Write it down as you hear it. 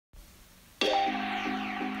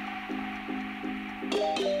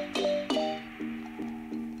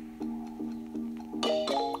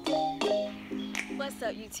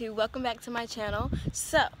up, YouTube? Welcome back to my channel.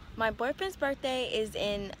 So, my boyfriend's birthday is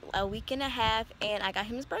in a week and a half, and I got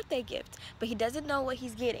him his birthday gift, but he doesn't know what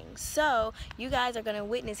he's getting. So, you guys are going to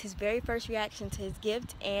witness his very first reaction to his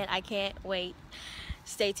gift, and I can't wait.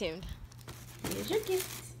 Stay tuned. Here's your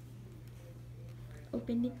gift.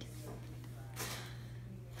 Open it.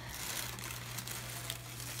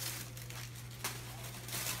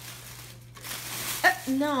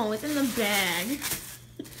 No, it's in the bag.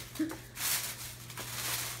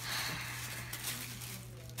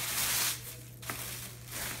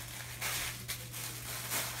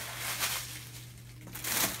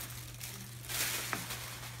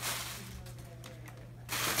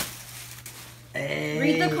 Hey.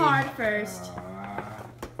 Read the card first.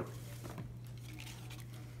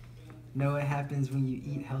 Know what happens when you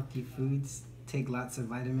eat healthy foods, take lots of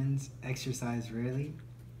vitamins, exercise regularly,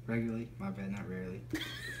 my bad, not rarely,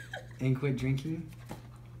 and quit drinking?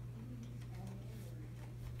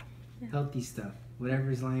 Healthy stuff,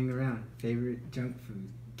 whatever's lying around, favorite junk food,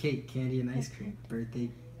 cake, candy, and ice cream, birthday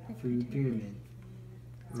food pyramid,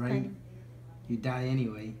 right? You die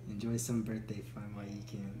anyway, enjoy some birthday fun while you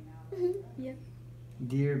can. Yep.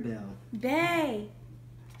 Dear Belle. Bae.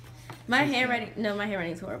 My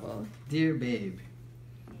handwriting's horrible. Dear babe,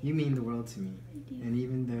 you mean the world to me. And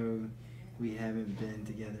even though we haven't been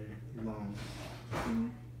together long,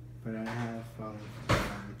 but I have fallen in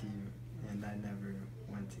love with you, and I never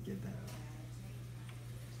want to give that up.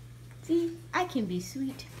 See, I can be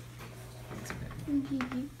sweet.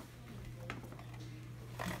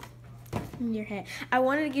 In your hat. I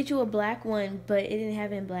wanted to get you a black one, but it didn't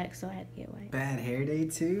have it in black, so I had to get white. Bad hair day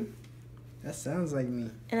too? That sounds like me.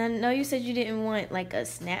 And I know you said you didn't want like a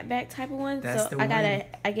snapback type of one, That's so the one.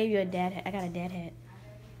 I gave you a dad hat. I got a dad hat.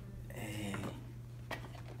 Hey.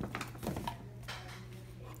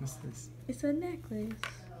 What's this? It's a necklace.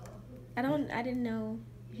 I didn't know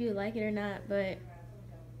if you would like it or not, but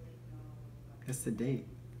That's the date.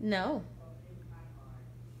 no.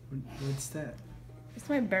 What's that? It's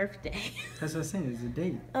my birthday. That's what I'm saying, it's a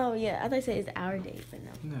date. Oh yeah, I thought you said it's our date, but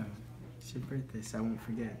no. No, it's your birthday, so I won't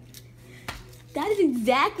forget. That is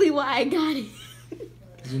exactly why I got it.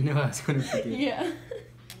 Because you know I was going to forget. Yeah.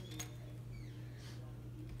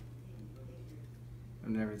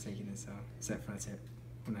 I'm never taking this out, except for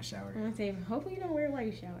when I shower. I'm gonna say, hopefully you don't wear it while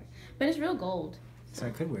you shower. But it's real gold. So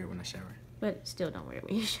I could wear it when I shower. But still don't wear it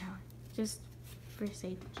when you shower. Just for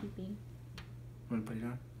safekeeping. Want to put it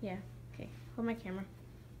on? Yeah. Okay. Hold my camera.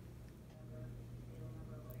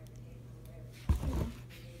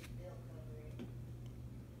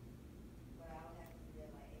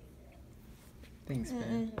 Thanks,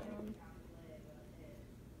 man.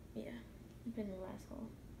 Yeah. I've been in the last hole.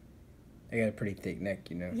 I got a pretty thick neck,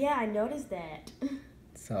 you know. Yeah, I noticed that.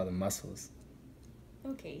 It's all the muscles.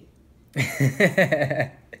 Okay.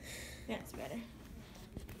 That's That's better.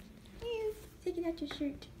 Taking out your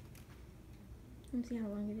shirt. Let me see how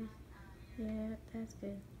long it is. Yeah, that's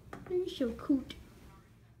good. You're so cute.